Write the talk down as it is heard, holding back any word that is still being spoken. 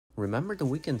Remember the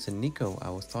weekends in Nico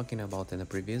I was talking about in a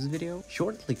previous video?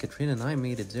 Shortly, Katrina and I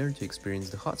made it there to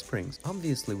experience the hot springs.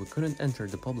 Obviously, we couldn't enter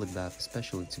the public bath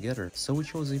especially together, so we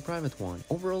chose a private one.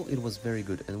 Overall, it was very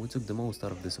good and we took the most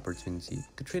out of this opportunity.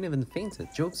 Katrina even fainted.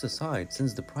 Jokes aside,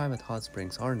 since the private hot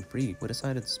springs aren't free, we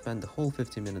decided to spend the whole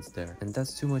 50 minutes there, and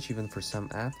that's too much even for some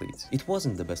athletes. It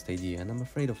wasn't the best idea, and I'm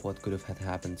afraid of what could have had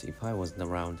happened if I wasn't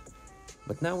around.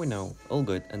 But now we know, all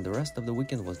good, and the rest of the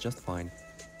weekend was just fine.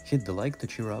 Hit the like to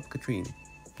cheer up Katrine.